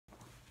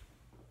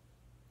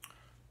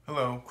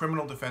Hello,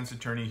 criminal defense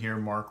attorney here,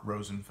 Mark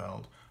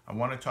Rosenfeld. I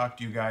want to talk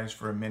to you guys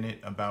for a minute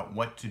about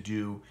what to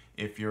do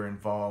if you're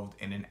involved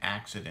in an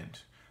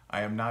accident.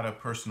 I am not a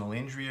personal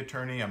injury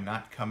attorney. I'm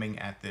not coming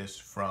at this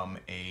from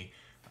a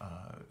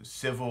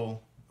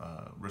civil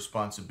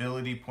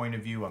responsibility point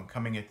of view. I'm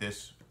coming at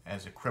this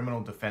as a criminal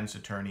defense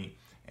attorney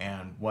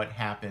and what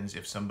happens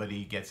if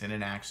somebody gets in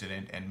an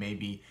accident and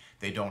maybe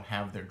they don't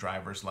have their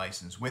driver's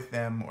license with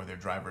them, or their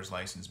driver's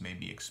license may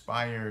be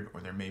expired,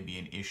 or there may be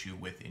an issue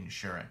with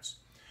insurance.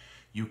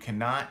 You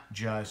cannot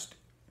just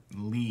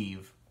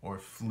leave or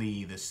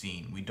flee the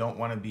scene. We don't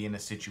want to be in a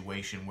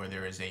situation where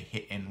there is a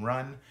hit and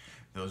run.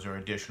 Those are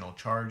additional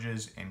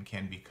charges and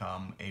can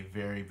become a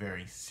very,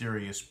 very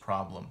serious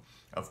problem.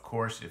 Of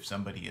course, if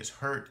somebody is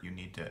hurt, you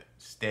need to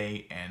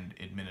stay and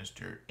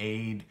administer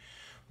aid.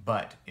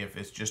 But if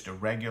it's just a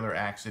regular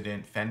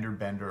accident, fender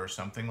bender or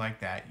something like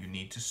that, you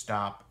need to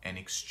stop and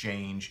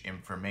exchange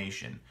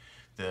information.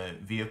 The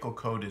vehicle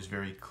code is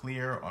very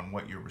clear on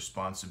what your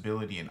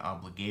responsibility and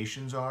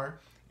obligations are,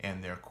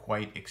 and they're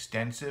quite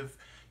extensive.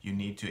 You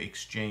need to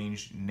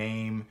exchange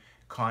name,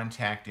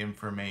 contact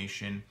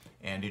information,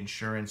 and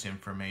insurance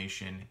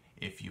information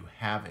if you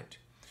have it.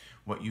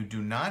 What you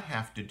do not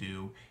have to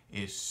do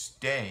is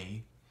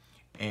stay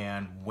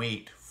and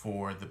wait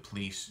for the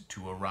police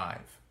to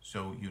arrive.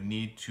 So you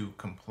need to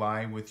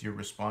comply with your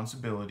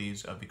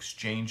responsibilities of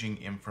exchanging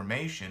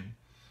information.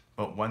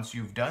 But once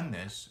you've done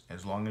this,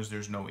 as long as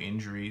there's no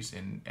injuries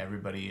and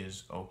everybody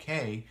is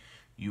okay,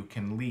 you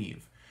can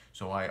leave.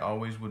 So I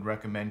always would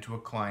recommend to a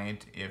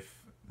client, if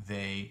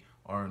they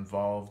are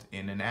involved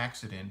in an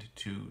accident,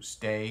 to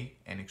stay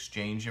and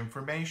exchange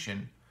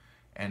information.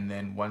 And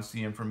then once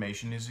the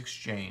information is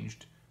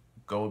exchanged,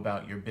 go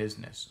about your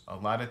business. A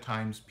lot of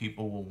times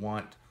people will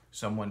want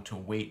someone to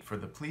wait for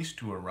the police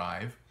to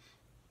arrive.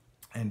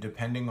 And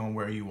depending on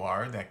where you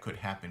are, that could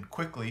happen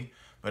quickly,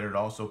 but it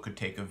also could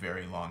take a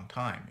very long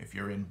time. If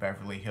you're in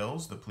Beverly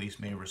Hills, the police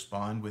may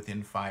respond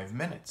within 5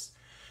 minutes.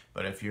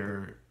 But if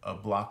you're a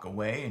block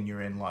away and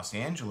you're in Los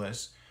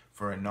Angeles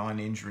for a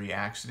non-injury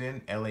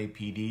accident,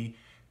 LAPD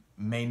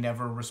may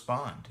never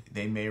respond.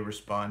 They may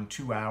respond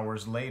 2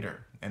 hours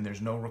later, and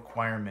there's no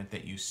requirement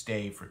that you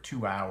stay for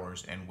 2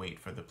 hours and wait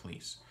for the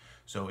police.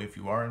 So if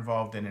you are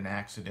involved in an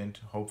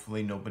accident,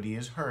 hopefully nobody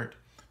is hurt,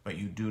 but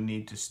you do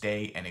need to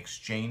stay and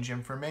exchange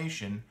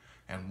information,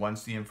 and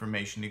once the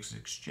information is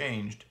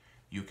exchanged,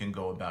 you can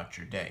go about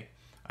your day.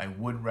 I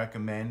would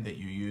recommend that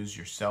you use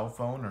your cell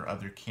phone or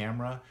other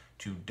camera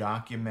to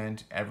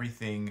document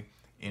everything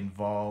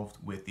involved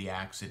with the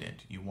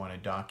accident. You want to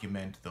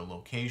document the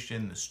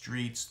location, the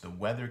streets, the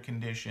weather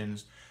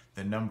conditions,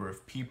 the number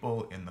of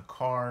people in the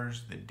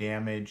cars, the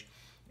damage,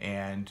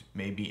 and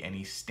maybe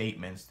any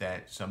statements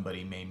that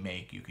somebody may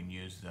make. You can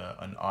use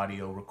an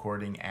audio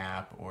recording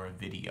app or a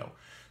video.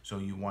 So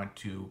you want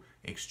to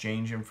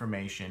exchange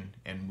information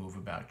and move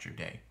about your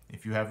day.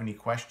 If you have any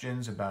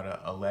questions about an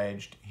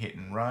alleged hit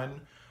and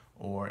run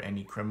or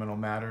any criminal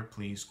matter,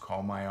 please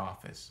call my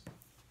office.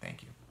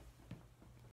 Thank you.